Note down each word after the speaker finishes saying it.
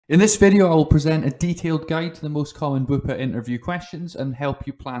In this video, I will present a detailed guide to the most common Bupa interview questions and help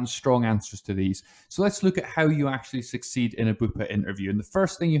you plan strong answers to these. So let's look at how you actually succeed in a Bupa interview. And the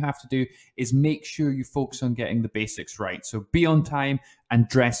first thing you have to do is make sure you focus on getting the basics right. So be on time and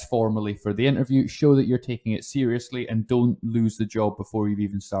dress formally for the interview. Show that you're taking it seriously and don't lose the job before you've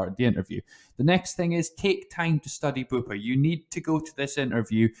even started the interview. The next thing is take time to study Bupa. You need to go to this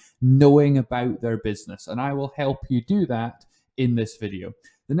interview knowing about their business, and I will help you do that in this video.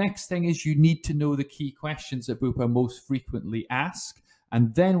 The next thing is you need to know the key questions that Bupa most frequently ask.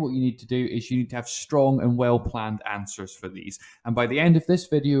 And then what you need to do is you need to have strong and well-planned answers for these. And by the end of this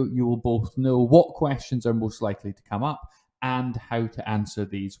video, you will both know what questions are most likely to come up and how to answer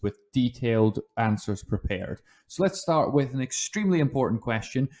these with detailed answers prepared. So let's start with an extremely important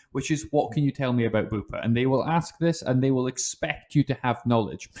question, which is, what can you tell me about Bupa? And they will ask this and they will expect you to have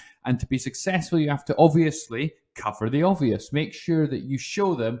knowledge. And to be successful, you have to obviously cover the obvious. Make sure that you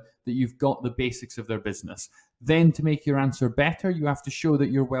show them that you've got the basics of their business. Then to make your answer better, you have to show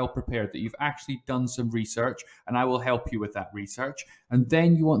that you're well prepared, that you've actually done some research, and I will help you with that research. And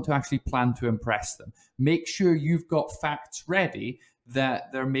then you want to actually plan to impress them. Make sure you've got facts ready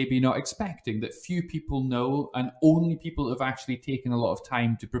that they're maybe not expecting, that few people know, and only people who have actually taken a lot of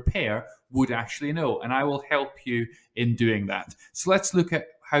time to prepare would actually know. And I will help you in doing that. So let's look at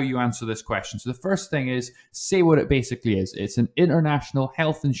how you answer this question. So the first thing is, say what it basically is. It's an international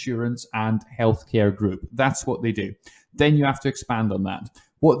health insurance and healthcare group. That's what they do. Then you have to expand on that.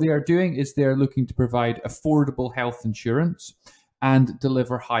 What they are doing is they're looking to provide affordable health insurance and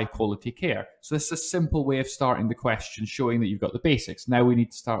deliver high quality care. So this is a simple way of starting the question, showing that you've got the basics. Now we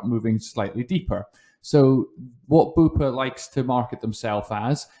need to start moving slightly deeper. So what Bupa likes to market themselves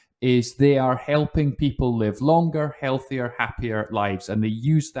as is they are helping people live longer, healthier, happier lives. And they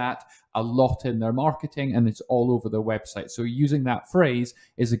use that a lot in their marketing, and it's all over their website. So using that phrase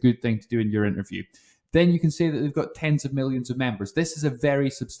is a good thing to do in your interview. Then you can say that they've got tens of millions of members. This is a very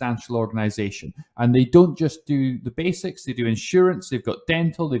substantial organization, and they don't just do the basics. They do insurance, they've got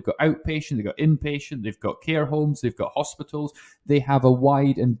dental, they've got outpatient, they've got inpatient, they've got care homes, they've got hospitals. They have a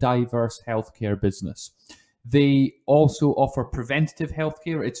wide and diverse healthcare business. They also offer preventative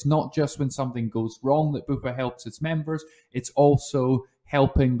healthcare. It's not just when something goes wrong that Bupa helps its members. It's also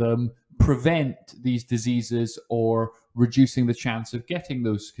helping them prevent these diseases or reducing the chance of getting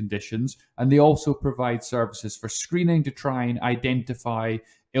those conditions. And they also provide services for screening to try and identify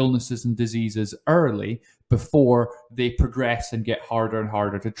illnesses and diseases early before they progress and get harder and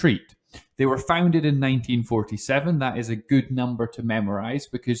harder to treat. They were founded in 1947. That is a good number to memorize,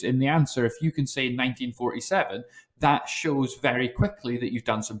 because in the answer, if you can say 1947, that shows very quickly that you've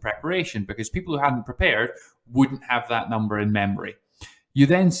done some preparation, because people who hadn't prepared wouldn't have that number in memory. You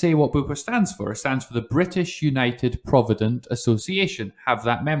then say what Bupa stands for. It stands for the British United Provident Association. Have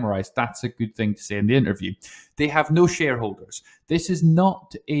that memorized. That's a good thing to say in the interview. They have no shareholders. This is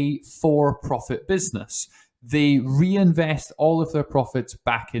not a for-profit business. They reinvest all of their profits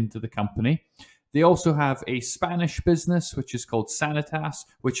back into the company. They also have a Spanish business, which is called Sanitas,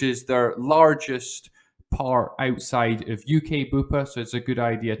 which is their largest part outside of UK Bupa, so it's a good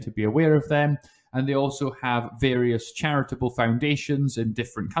idea to be aware of them. And they also have various charitable foundations in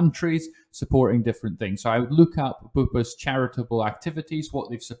different countries supporting different things. So I would look up Bupa's charitable activities, what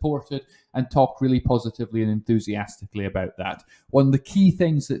they've supported, and talk really positively and enthusiastically about that. One of the key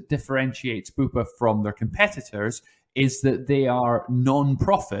things that differentiates Bupa from their competitors is that they are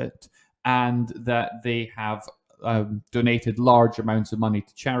non-profit and that they have donated large amounts of money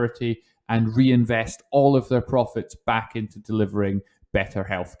to charity and reinvest all of their profits back into delivering better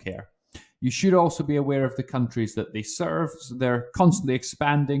healthcare. You should also be aware of the countries that they serve. So they're constantly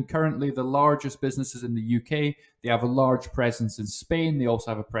expanding. Currently, the largest businesses in the UK. They have a large presence in Spain. They also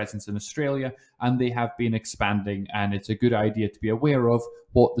have a presence in Australia, and they have been expanding. And it's a good idea to be aware of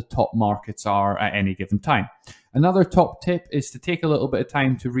what the top markets are at any given time. Another top tip is to take a little bit of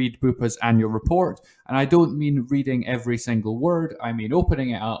time to read Bupa's annual report. And I don't mean reading every single word. I mean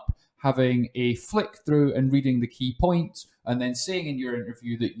opening it up, having a flick through and reading the key points, and then saying in your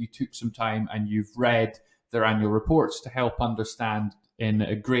interview that you took some time and you've read their annual reports to help understand in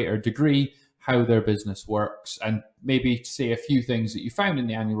a greater degree how their business works, and maybe say a few things that you found in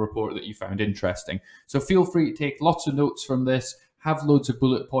the annual report that you found interesting. So feel free to take lots of notes from this, have loads of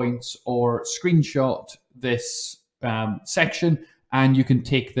bullet points, or screenshot this section, and you can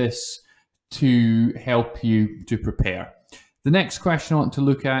take this to help you to prepare. The next question I want to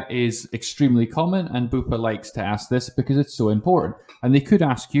look at is extremely common, and Bupa likes to ask this because it's so important. And they could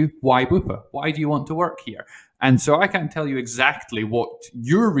ask you, why Bupa? Why do you want to work here? And so I can't tell you exactly what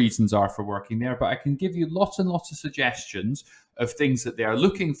your reasons are for working there, but I can give you lots and lots of suggestions of things that they are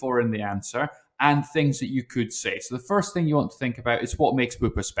looking for in the answer and things that you could say. So the first thing you want to think about is what makes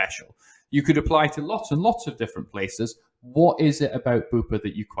Bupa special. You could apply to lots and lots of different places. What is it about Bupa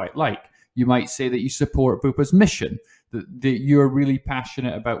that you quite like? You might say that you support Bupa's mission, that you're really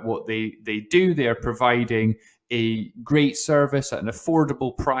passionate about what they do. They are providing a great service at an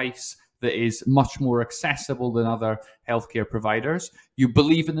affordable price that is much more accessible than other healthcare providers. You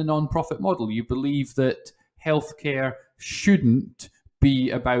believe in the non-profit model. You believe that healthcare shouldn't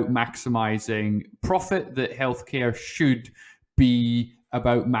be about maximizing profit, that healthcare should be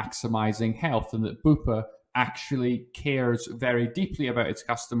about maximizing health, and that Bupa actually cares very deeply about its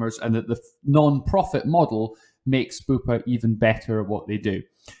customers, and that the non-profit model makes Bupa even better at what they do.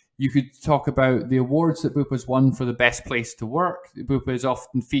 You could talk about the awards that Bupa's won for the best place to work. Bupa is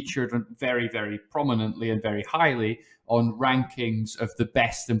often featured very, very prominently and very highly on rankings of the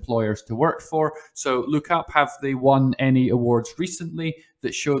best employers to work for. So look up, have they won any awards recently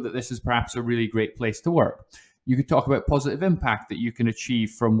that show that this is perhaps a really great place to work? You could talk about positive impact that you can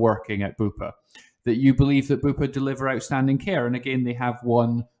achieve from working at Bupa, that you believe that Bupa deliver outstanding care. And again, they have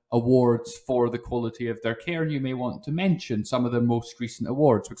won awards for the quality of their care, and you may want to mention some of the most recent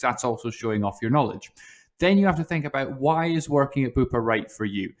awards, because that's also showing off your knowledge. Then you have to think about, why is working at Bupa right for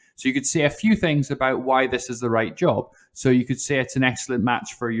you? So you could say a few things about why this is the right job. So you could say it's an excellent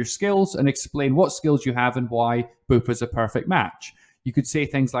match for your skills and explain what skills you have and why Bupa is a perfect match. You could say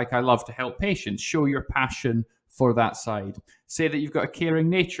things like, I love to help patients, show your passion for that side. Say that you've got a caring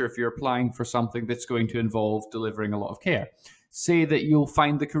nature if you're applying for something that's going to involve delivering a lot of care. Say that you'll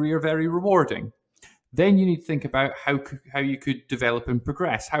find the career very rewarding. Then you need to think about how you could develop and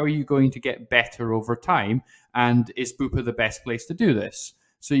progress. How are you going to get better over time? And is Bupa the best place to do this?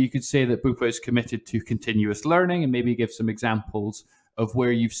 So you could say that Bupa is committed to continuous learning, and maybe give some examples of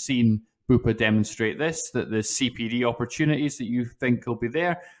where you've seen Bupa demonstrate this, that the CPD opportunities that you think will be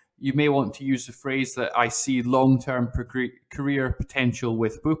there. You may want to use the phrase that I see long-term career potential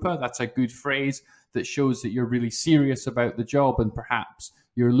with Bupa. That's a good phrase that shows that you're really serious about the job, and perhaps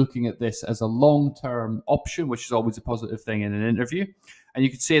you're looking at this as a long-term option, which is always a positive thing in an interview. And you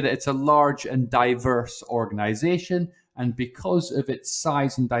could say that it's a large and diverse organization, and because of its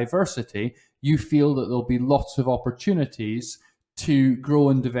size and diversity, you feel that there'll be lots of opportunities to grow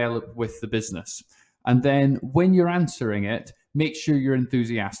and develop with the business. And then when you're answering it, make sure you're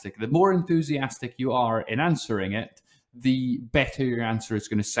enthusiastic. The more enthusiastic you are in answering it, the better your answer is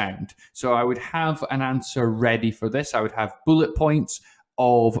going to sound. So I would have an answer ready for this. I would have bullet points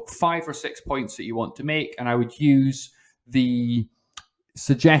of 5 or 6 points that you want to make, and I would use the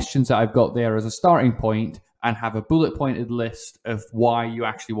suggestions that I've got there as a starting point and have a bullet pointed list of why you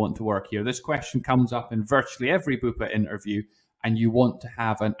actually want to work here. This question comes up in virtually every Bupa interview, and you want to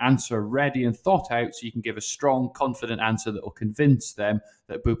have an answer ready and thought out so you can give a strong, confident answer that will convince them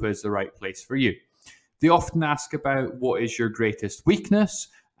that Bupa is the right place for you. They often ask about what is your greatest weakness,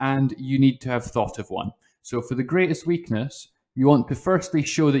 and you need to have thought of one. So for the greatest weakness, you want to firstly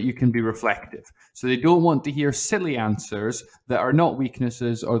show that you can be reflective. So they don't want to hear silly answers that are not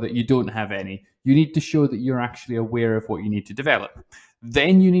weaknesses or that you don't have any. You need to show that you're actually aware of what you need to develop.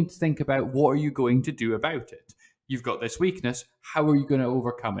 Then you need to think about, what are you going to do about it? You've got this weakness. How are you going to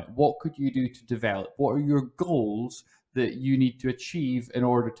overcome it? What could you do to develop? What are your goals that you need to achieve in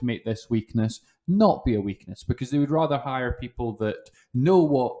order to make this weakness not be a weakness? Because they would rather hire people that know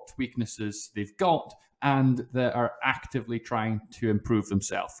what weaknesses they've got and that are actively trying to improve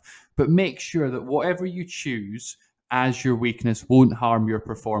themselves. But make sure that whatever you choose as your weakness won't harm your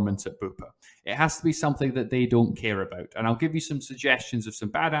performance at Bupa. It has to be something that they don't care about. And I'll give you some suggestions of some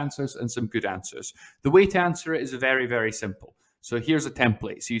bad answers and some good answers. The way to answer it is very, very simple. So here's a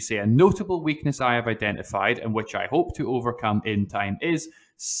template. So you say, a notable weakness I have identified and which I hope to overcome in time is,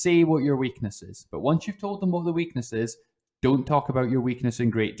 say what your weakness is. But once you've told them what the weakness is, don't talk about your weakness in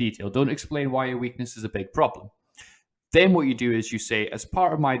great detail. Don't explain why your weakness is a big problem. Then what you do is you say, as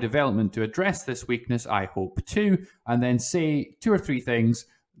part of my development to address this weakness, I hope to, and then say 2 or 3 things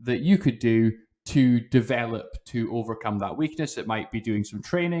that you could do to develop to overcome that weakness. It might be doing some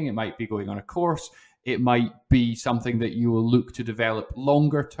training. It might be going on a course. It might be something that you will look to develop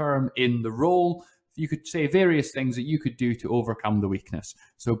longer term in the role. You could say various things that you could do to overcome the weakness.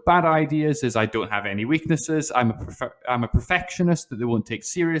 So bad ideas is, I don't have any weaknesses. I'm a perfectionist that they won't take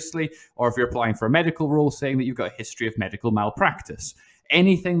seriously. Or if you're applying for a medical role, saying that you've got a history of medical malpractice.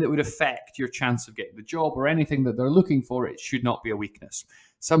 Anything that would affect your chance of getting the job or anything that they're looking for, it should not be a weakness.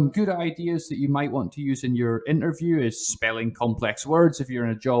 Some good ideas that you might want to use in your interview is spelling complex words if you're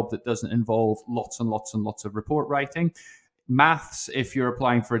in a job that doesn't involve lots and lots and lots of report writing. Maths, if you're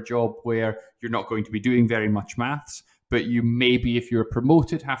applying for a job where you're not going to be doing very much maths. but you maybe, if you're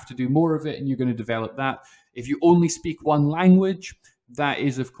promoted, have to do more of it and you're going to develop that. If you only speak one language, that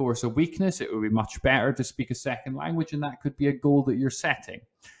is, of course, a weakness. It would be much better to speak a second language, and that could be a goal that you're setting.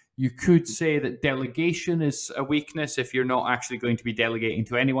 You could say that delegation is a weakness. If you're not actually going to be delegating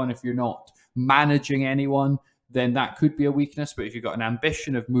to anyone, if you're not managing anyone, then that could be a weakness. But if you've got an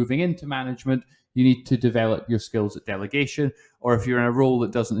ambition of moving into management, you need to develop your skills at delegation. Or if you're in a role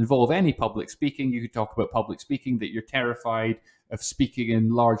that doesn't involve any public speaking, you could talk about public speaking, that you're terrified of speaking in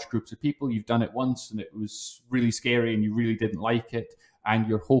large groups of people. You've done it once and it was really scary and you really didn't like it. And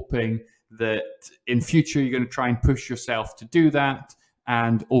you're hoping that in future, you're going to try and push yourself to do that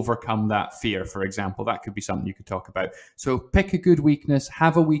and overcome that fear, for example. That could be something you could talk about. So pick a good weakness,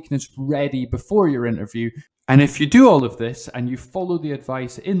 have a weakness ready before your interview. And if you do all of this and you follow the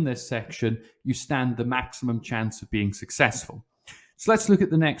advice in this section, you stand the maximum chance of being successful. So let's look at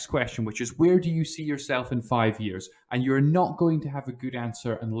the next question, which is, where do you see yourself in 5 years? And you're not going to have a good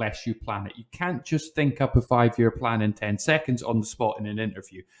answer unless you plan it. You can't just think up a 5-year plan in 10 seconds on the spot in an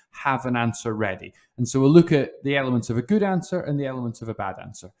interview. Have an answer ready. And so we'll look at the elements of a good answer and the elements of a bad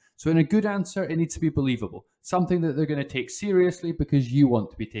answer. So in a good answer, it needs to be believable, something that they're going to take seriously because you want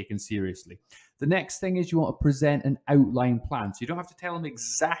to be taken seriously. The next thing is you want to present an outline plan. So you don't have to tell them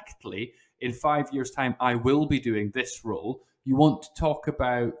exactly in 5 years' time, I will be doing this role. You want to talk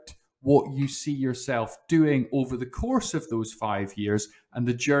about what you see yourself doing over the course of those 5 years and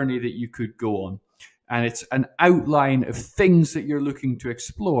the journey that you could go on. And it's an outline of things that you're looking to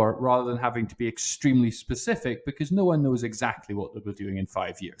explore rather than having to be extremely specific, because no one knows exactly what they'll be doing in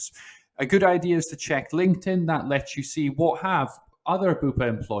 5 years. A good idea is to check LinkedIn. That lets you see what have other Bupa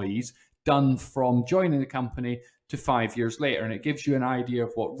employees done from joining the company to 5 years later. And it gives you an idea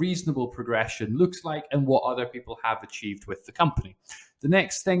of what reasonable progression looks like and what other people have achieved with the company. The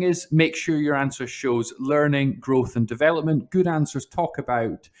next thing is make sure your answer shows learning, growth, and development. Good answers talk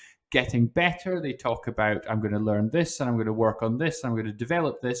about getting better. They talk about, I'm going to learn this and I'm going to work on this and I'm going to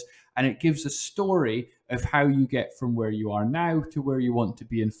develop this. And it gives a story of how you get from where you are now to where you want to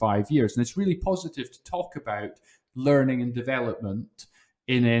be in 5 years. And it's really positive to talk about learning and development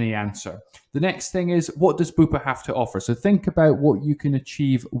in any answer. The next thing is, what does Bupa have to offer? So think about what you can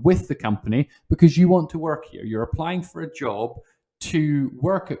achieve with the company because you want to work here. You're applying for a job to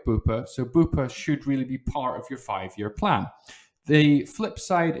work at Bupa, so Bupa should really be part of your 5-year plan. The flip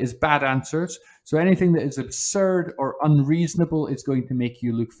side is bad answers. So anything that is absurd or unreasonable is going to make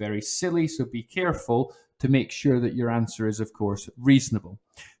you look very silly. So be careful to make sure that your answer is, of course, reasonable.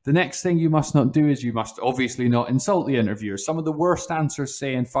 The next thing you must not do is you must obviously not insult the interviewer. Some of the worst answers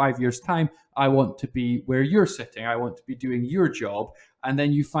say in 5 years' time, I want to be where you're sitting. I want to be doing your job. And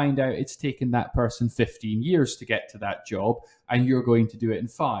then you find out it's taken that person 15 years to get to that job and you're going to do it in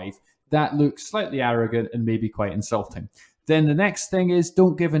 5. That looks slightly arrogant and maybe quite insulting. Then the next thing is,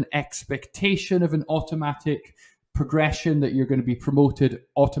 don't give an expectation of an automatic progression that you're going to be promoted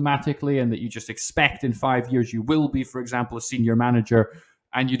automatically and that you just expect in 5 years you will be, for example, a senior manager,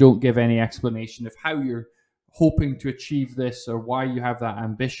 and you don't give any explanation of how you're hoping to achieve this or why you have that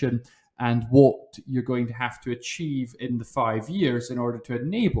ambition and what you're going to have to achieve in the 5 years in order to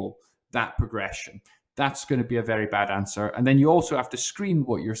enable that progression. That's going to be a very bad answer. And then you also have to screen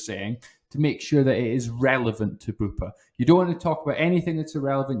what you're saying to make sure that it is relevant to Bupa. You don't want to talk about anything that's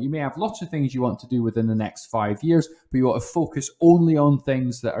irrelevant. You may have lots of things you want to do within the next 5 years, but you want to focus only on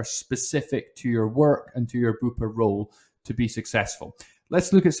things that are specific to your work and to your Bupa role to be successful.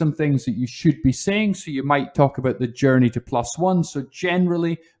 Let's look at some things that you should be saying. So you might talk about the journey to +1. So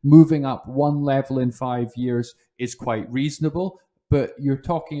generally, moving up one level in 5 years is quite reasonable, but you're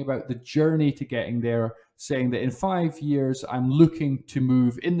talking about the journey to getting there, saying that in 5 years, I'm looking to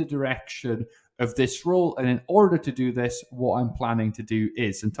move in the direction of this role. And in order to do this, what I'm planning to do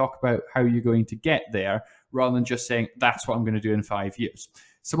is, and talk about how you're going to get there rather than just saying, that's what I'm going to do in 5 years.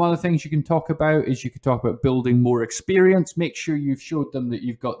 Some other things you can talk about is you could talk about building more experience. Make sure you've showed them that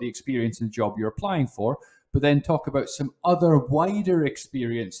you've got the experience in the job you're applying for, but then talk about some other wider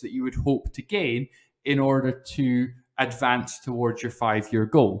experience that you would hope to gain in order to advance towards your 5-year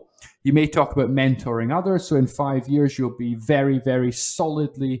goal. You may talk about mentoring others. So in 5 years, you'll be very, very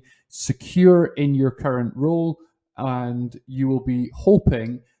solidly secure in your current role, and you will be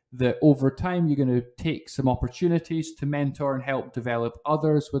hoping that over time, you're going to take some opportunities to mentor and help develop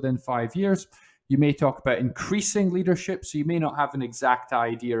others within 5 years. You may talk about increasing leadership. So you may not have an exact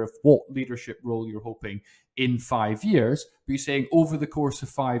idea of what leadership role you're hoping in 5 years, but you're saying over the course of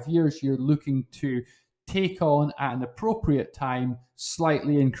 5 years, you're looking to take on at an appropriate time,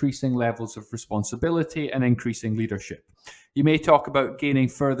 slightly increasing levels of responsibility and increasing leadership. You may talk about gaining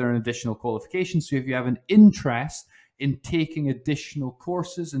further and additional qualifications. So if you have an interest in taking additional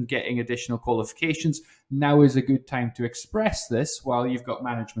courses and getting additional qualifications, now is a good time to express this while you've got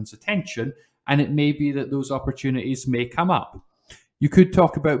management's attention, and it may be that those opportunities may come up. You could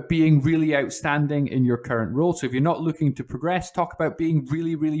talk about being really outstanding in your current role. So if you're not looking to progress, talk about being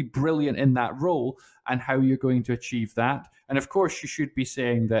really, really brilliant in that role and how you're going to achieve that. And of course, you should be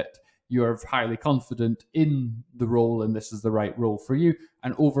saying that you're highly confident in the role and this is the right role for you.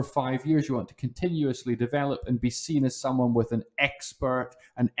 And over 5 years, you want to continuously develop and be seen as someone with an expert,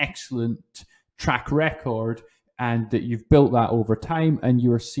 an excellent track record, and that you've built that over time and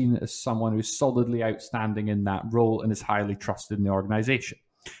you are seen as someone who's solidly outstanding in that role and is highly trusted in the organization.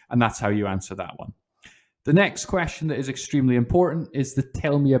 And that's how you answer that one. The next question that is extremely important is the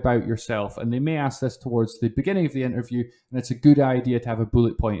tell me about yourself. And they may ask this towards the beginning of the interview, and it's a good idea to have a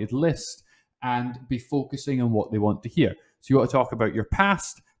bullet pointed list and be focusing on what they want to hear. So you want to talk about your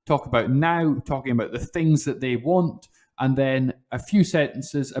past, talk about now, talking about the things that they want, and then a few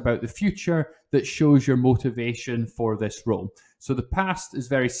sentences about the future that shows your motivation for this role. So the past is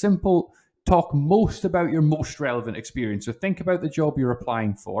very simple. Talk most about your most relevant experience. So think about the job you're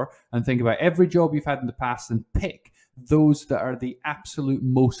applying for and think about every job you've had in the past and pick those that are the absolute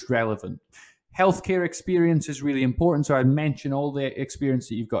most relevant. Healthcare experience is really important. So I mention all the experience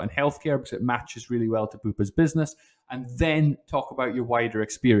that you've got in healthcare because it matches really well to Bupa's business. And then talk about your wider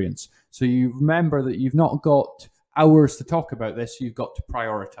experience. So you remember that you've not got hours to talk about this, you've got to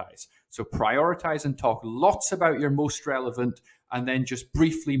prioritize. So prioritize and talk lots about your most relevant, and then just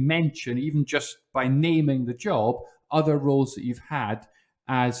briefly mention, even just by naming the job, other roles that you've had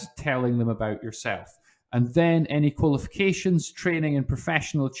as telling them about yourself. And then any qualifications, training, and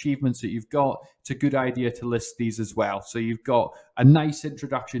professional achievements that you've got, it's a good idea to list these as well. So you've got a nice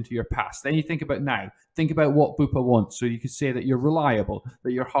introduction to your past. Then you think about now. Think about what Bupa wants. So you could say that you're reliable,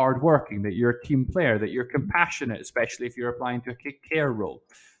 that you're hardworking, that you're a team player, that you're compassionate, especially if you're applying to a care role,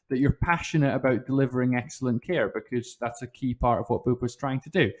 that you're passionate about delivering excellent care, because that's a key part of what Bupa is trying to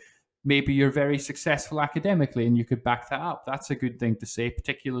do. Maybe you're very successful academically and you could back that up. That's a good thing to say,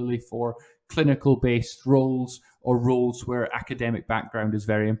 particularly for clinical-based roles or roles where academic background is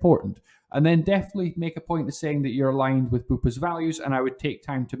very important. And then definitely make a point of saying that you're aligned with Bupa's values, and I would take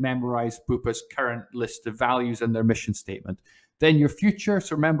time to memorize Bupa's current list of values and their mission statement. Then your future.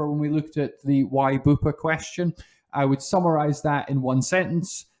 So remember when we looked at the why Bupa question, I would summarize that in one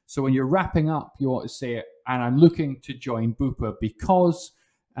sentence. So when you're wrapping up, you want to say, and I'm looking to join Bupa because,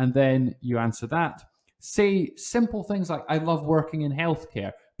 and then you answer that. Say simple things like, I love working in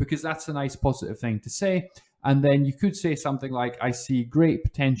healthcare, because that's a nice positive thing to say. And then you could say something like, I see great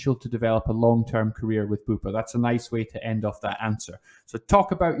potential to develop a long-term career with Bupa. That's a nice way to end off that answer. So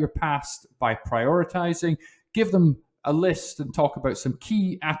talk about your past by prioritizing, give them a list and talk about some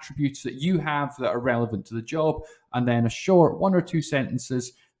key attributes that you have that are relevant to the job, and then a short 1 or 2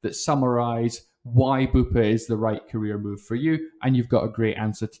 sentences that summarize why Bupa is the right career move for you, and you've got a great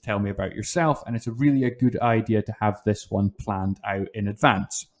answer to tell me about yourself. And it's really a good idea to have this one planned out in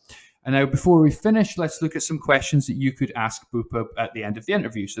advance. And now before we finish, let's look at some questions that you could ask Bupa at the end of the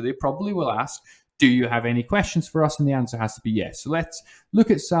interview. So they probably will ask, do you have any questions for us? And the answer has to be yes. So let's look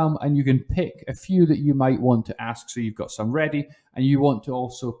at some, and you can pick a few that you might want to ask. So you've got some ready, and you want to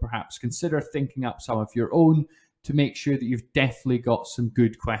also perhaps consider thinking up some of your own to make sure that you've definitely got some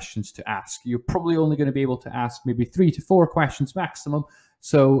good questions to ask. You're probably only going to be able to ask maybe 3 to 4 questions maximum.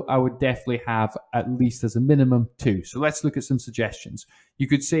 So I would definitely have at least as a minimum 2. So let's look at some suggestions. You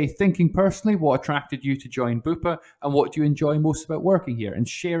could say, thinking personally, what attracted you to join Bupa and what do you enjoy most about working here? And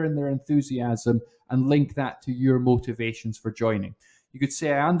share in their enthusiasm and link that to your motivations for joining. You could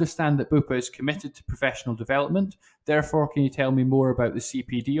say, I understand that Bupa is committed to professional development. Therefore, can you tell me more about the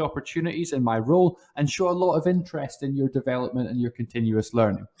CPD opportunities in my role and show a lot of interest in your development and your continuous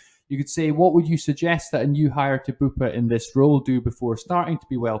learning? You could say, what would you suggest that a new hire to Bupa in this role do before starting to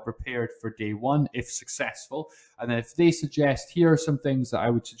be well prepared for day one if successful? And then if they suggest, here are some things that I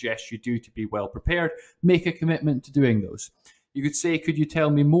would suggest you do to be well prepared, make a commitment to doing those. You could say, could you tell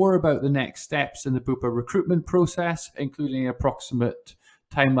me more about the next steps in the Bupa recruitment process, including an approximate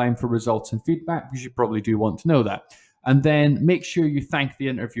timeline for results and feedback? Because you probably do want to know that. And then make sure you thank the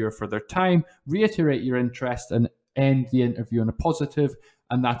interviewer for their time, reiterate your interest, and end the interview on a positive.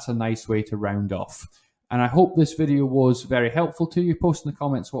 And that's a nice way to round off. And I hope this video was very helpful to you. Post in the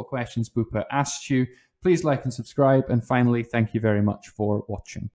comments what questions Bupa asked you. Please like and subscribe. And finally, thank you very much for watching.